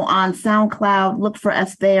also on SoundCloud. Look for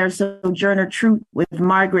us there, Sojourner Truth with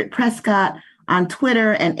Margaret Prescott. On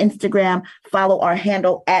Twitter and Instagram, follow our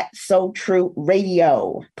handle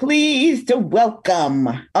 @SoTrueRadio. Pleased to welcome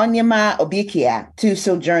Onyema Obikia to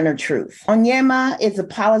Sojourner Truth. Onyema is a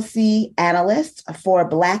policy analyst for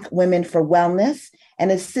Black Women for Wellness and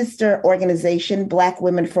a sister organization, Black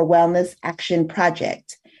Women for Wellness Action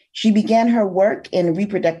Project. She began her work in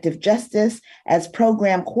reproductive justice as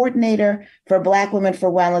program coordinator for Black Women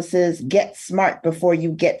for Wellness's Get Smart Before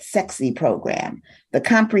You Get Sexy program, the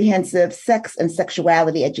comprehensive sex and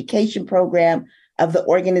sexuality education program of the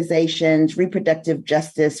organization's reproductive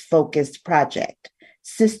justice focused project,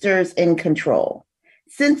 Sisters in Control.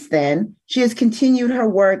 Since then, she has continued her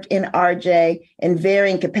work in RJ in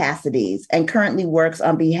varying capacities and currently works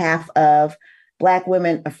on behalf of Black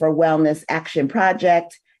Women for Wellness Action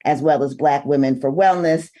Project, as well as Black Women for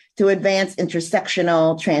Wellness, to advance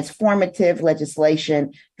intersectional, transformative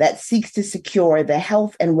legislation that seeks to secure the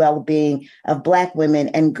health and well-being of Black women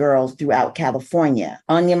and girls throughout California.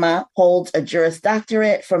 Onyema holds a Juris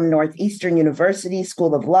Doctorate from Northeastern University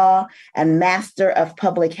School of Law and Master of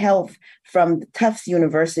Public Health from Tufts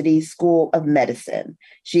University School of Medicine.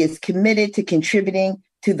 She is committed to contributing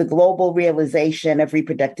to the global realization of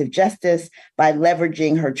reproductive justice by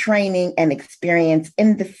leveraging her training and experience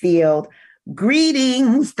in the field.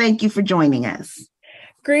 Greetings. Thank you for joining us.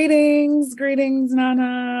 Greetings,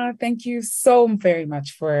 Nana. Thank you so very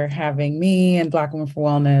much for having me and Black Women for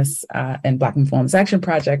Wellness and Black Women for Wellness Action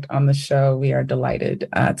Project on the show. We are delighted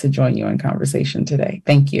to join you in conversation today.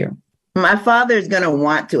 Thank you. My father is going to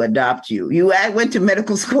want to adopt you. I went to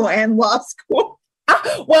medical school and law school.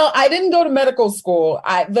 Well, I didn't go to medical school.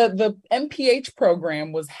 The MPH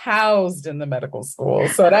program was housed in the medical school,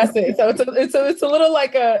 so that's it. So it's a little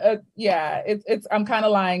like I'm kind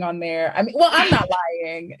of lying on there. I mean, well, I'm not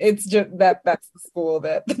lying. It's just that's the school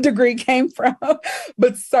that the degree came from.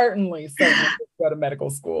 But certainly go to medical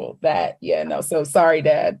school. So sorry,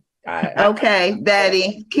 Dad. Okay,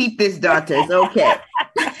 Daddy, keep this, daughters. Okay.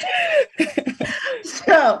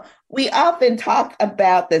 So we often talk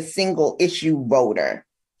about the single issue voter,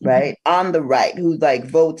 right? Mm-hmm. On the right, who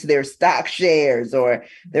votes their stock shares, or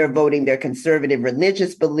they're voting their conservative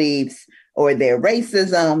religious beliefs or their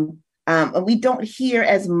racism. And we don't hear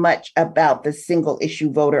as much about the single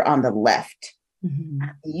issue voter on the left. Mm-hmm.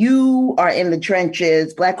 You are in the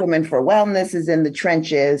trenches. Black Women for Wellness is in the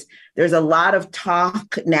trenches. There's a lot of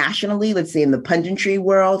talk nationally, let's say in the punditry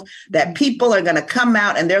world, that people are going to come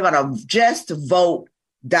out and they're going to just vote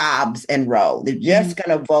Dobbs and Roe. They're just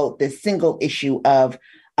going to vote this single issue of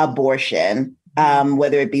abortion,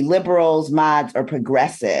 whether it be liberals, mods, or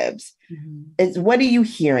progressives. Mm-hmm. What are you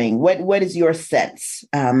hearing? What is your sense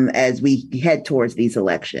as we head towards these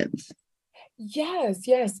elections? Yes.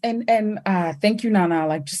 And thank you, Nana.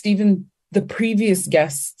 Like just even the previous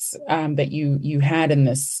guests that you had in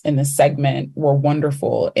this segment were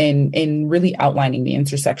wonderful in really outlining the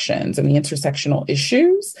intersections and the intersectional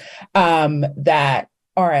issues that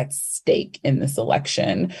are at stake in this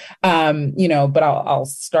election. But I'll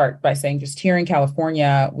start by saying just here in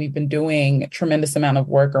California, we've been doing a tremendous amount of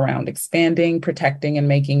work around expanding, protecting, and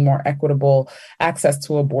making more equitable access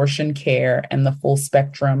to abortion care and the full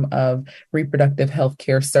spectrum of reproductive health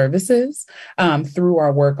care services through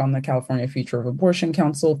our work on the California Future of Abortion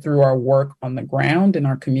Council, through our work on the ground in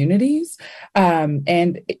our communities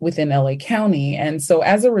and within LA County. And so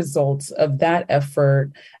as a result of that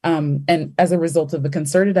effort, and as a result of the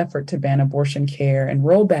concerted effort to ban abortion care and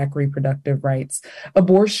roll back reproductive rights,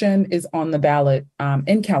 abortion is on the ballot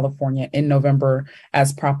in California in November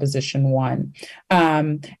as Proposition 1.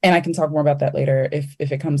 And I can talk more about that later if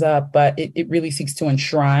it comes up, but it really seeks to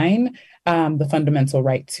enshrine the fundamental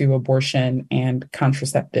right to abortion and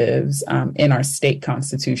contraceptives in our state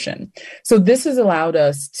constitution. So this has allowed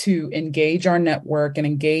us to engage our network and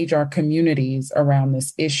engage our communities around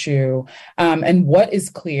this issue. And what is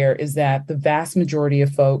clear is that the vast majority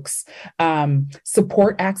of folks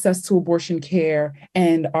support access to abortion care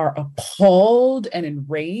and are appalled and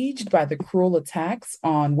enraged by the cruel attacks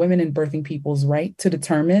on women and birthing people's right to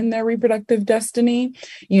determine their reproductive destiny.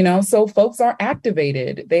 So folks are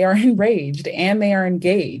activated, they are enraged, and they are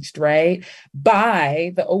engaged, right,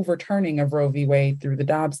 by the overturning of Roe v. Wade through the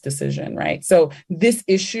Dobbs decision, right? So this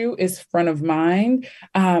issue is front of mind,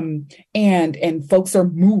 and folks are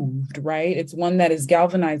moved, right? It's one that is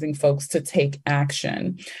galvanizing folks to take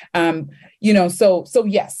action. So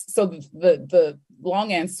yes, so the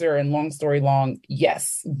long answer and long story long,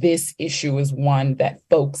 yes, this issue is one that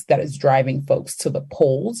is driving folks to the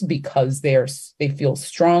polls because they feel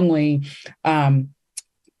strongly,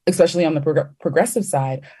 especially on the progressive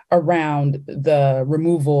side, around the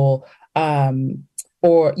removal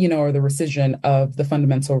or the rescission of the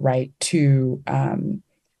fundamental right to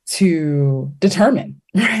determine,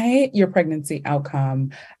 right, your pregnancy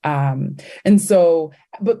outcome. And so,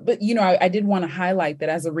 but I did want to highlight that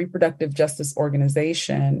as a reproductive justice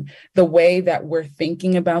organization, the way that we're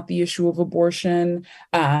thinking about the issue of abortion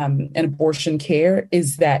and abortion care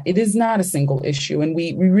is that it is not a single issue. And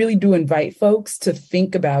we really do invite folks to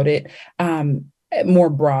think about it more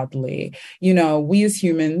broadly. We as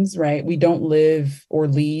humans, right, we don't live or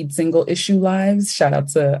lead single issue lives. Shout out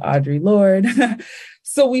to Audre Lorde.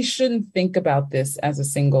 So we shouldn't think about this as a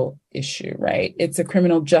single issue, right? It's a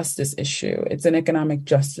criminal justice issue. It's an economic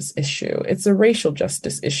justice issue. It's a racial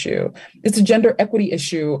justice issue. It's a gender equity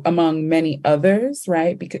issue, among many others,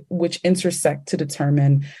 right? Which intersect to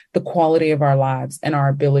determine the quality of our lives and our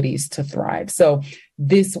abilities to thrive. So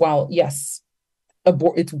this, while yes,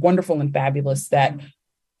 it's wonderful and fabulous that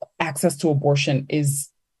access to abortion is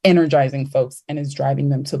energizing folks and is driving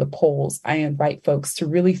them to the polls, I invite folks to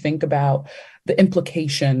really think about the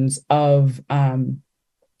implications of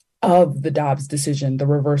the Dobbs decision, the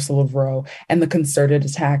reversal of Roe, and the concerted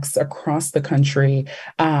attacks across the country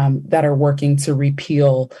that are working to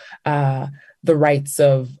repeal the rights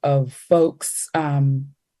of folks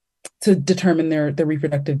to determine their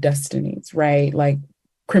reproductive destinies, right? Like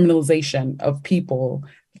criminalization of people.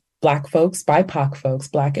 Black folks, BIPOC folks,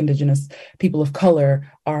 Black, Indigenous, people of color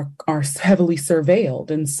are heavily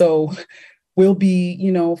surveilled. And so we'll be,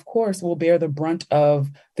 of course, we'll bear the brunt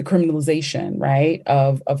of the criminalization, right,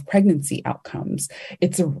 of pregnancy outcomes.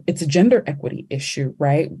 It's a gender equity issue,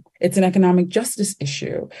 right? It's an economic justice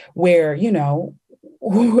issue where,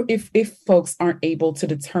 if folks aren't able to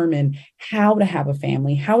determine how to have a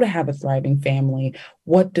family, how to have a thriving family,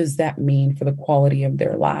 what does that mean for the quality of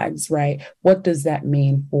their lives, right? What does that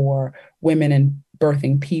mean for women and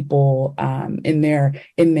birthing people in their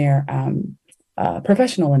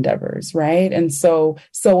professional endeavors, right? And so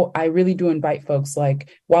I really do invite folks, like,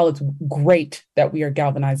 while it's great that we are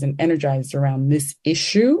galvanized and energized around this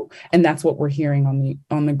issue, and that's what we're hearing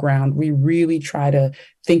on the ground, we really try to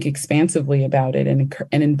think expansively about it and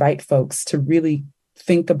invite folks to really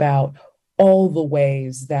think about all the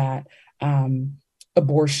ways that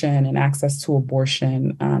abortion and access to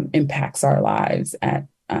abortion impacts our lives at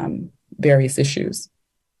various issues.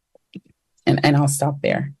 And I'll stop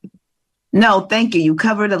there. No, thank you. You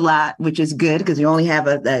covered a lot, which is good because you only have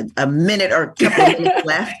a minute or a couple of minutes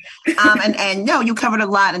left. And no, you covered a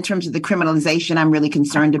lot in terms of the criminalization. I'm really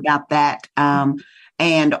concerned about that.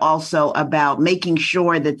 And also about making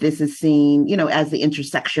sure that this is seen, as the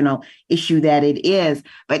intersectional issue that it is.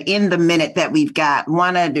 But in the minute that we've got,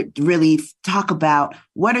 want to really talk about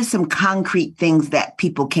what are some concrete things that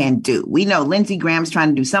people can do. We know Lindsey Graham's trying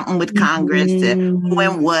to do something with Congress to who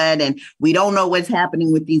and what, and we don't know what's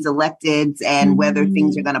happening with these electeds and whether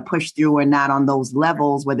things are going to push through or not on those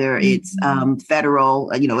levels, whether it's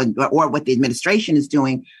federal, or what the administration is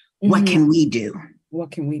doing. What can we do?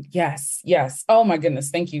 what can we, yes. Oh my goodness.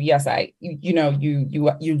 Thank you. Yes.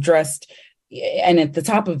 You addressed, and at the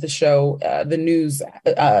top of the show, the news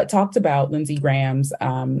talked about Lindsey Graham's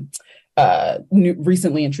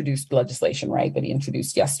recently introduced legislation, right, that he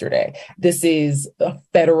introduced yesterday. This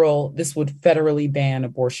would federally ban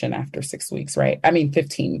abortion after 6 weeks, right?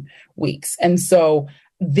 15 weeks. And so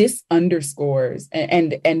this underscores,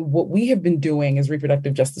 and what we have been doing as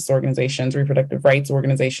reproductive justice organizations, reproductive rights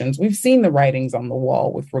organizations, we've seen the writings on the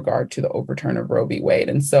wall with regard to the overturn of Roe v. Wade.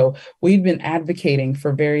 And so we've been advocating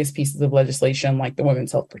for various pieces of legislation like the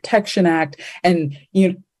Women's Health Protection Act, and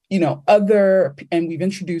and we've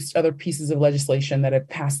introduced other pieces of legislation that have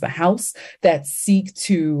passed the House that seek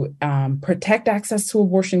to protect access to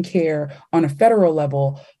abortion care on a federal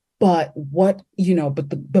level. But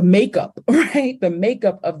the makeup, right? The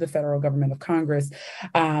makeup of the federal government of Congress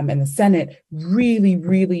and the Senate really,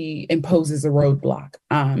 really imposes a roadblock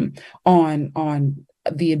on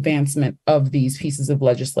the advancement of these pieces of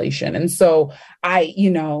legislation. And so I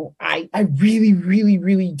really, really,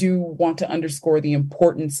 really do want to underscore the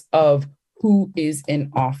importance of who is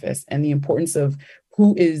in office and the importance of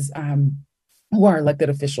who our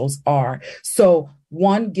elected officials are. So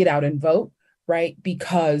one, get out and vote. Right?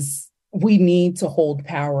 Because we need to hold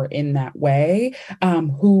power in that way.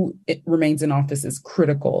 Who it remains in office is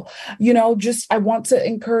critical. I want to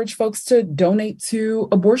encourage folks to donate to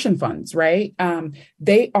abortion funds, right?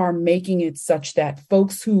 They are making it such that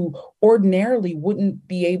folks who ordinarily wouldn't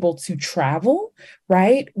be able to travel,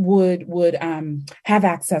 right, would have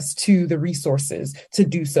access to the resources to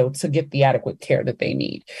do so, to get the adequate care that they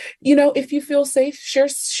need. If you feel safe,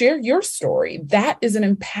 share your story. That is an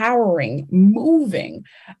empowering, moving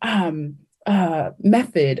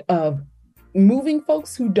method of moving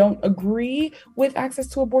folks who don't agree with access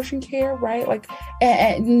to abortion care, right? Like,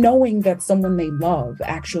 and knowing that someone they love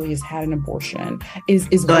actually has had an abortion is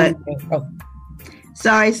one thing. Oh.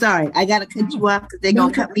 Sorry. I got to cut you off because they're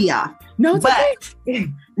going to cut me off. No, it's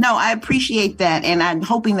okay. No, I appreciate that. And I'm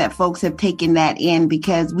hoping that folks have taken that in,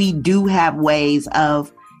 because we do have ways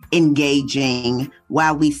of engaging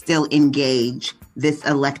while we still engage this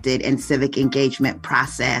elected and civic engagement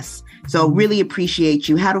process. So really appreciate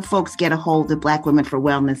you. How do folks get a hold of Black Women for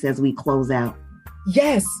Wellness as we close out?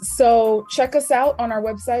 Yes. So check us out on our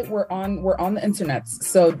website. We're on the internet.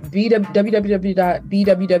 So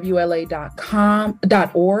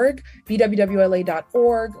www.bwwla.org,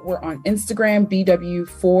 bwwla.org. We're on Instagram,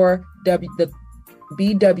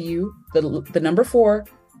 the number 4,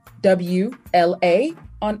 WLA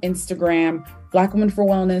on Instagram, Black Women for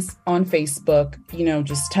Wellness on Facebook.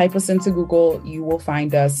 Just type us into Google, you will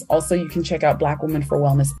find us. Also, you can check out Black Women for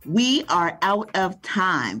Wellness. We are out of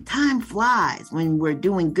time. Time flies when we're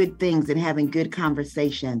doing good things and having good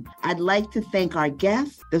conversation. I'd like to thank our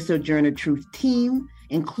guests, the Sojourner Truth team,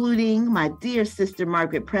 including my dear sister,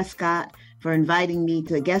 Margaret Prescott, for inviting me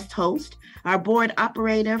to guest host, our board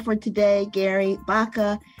operator for today, Gary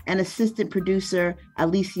Baca, and assistant producer,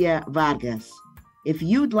 Alicia Vargas. If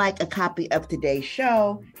you'd like a copy of today's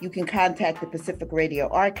show, you can contact the Pacific Radio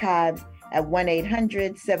Archives at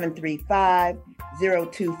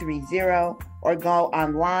 1-800-735-0230 or go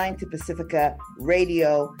online to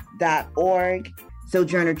pacificaradio.org.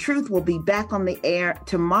 Sojourner Truth will be back on the air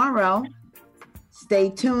tomorrow.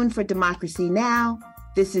 Stay tuned for Democracy Now!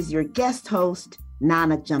 This is your guest host,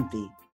 Nana Gyamfi.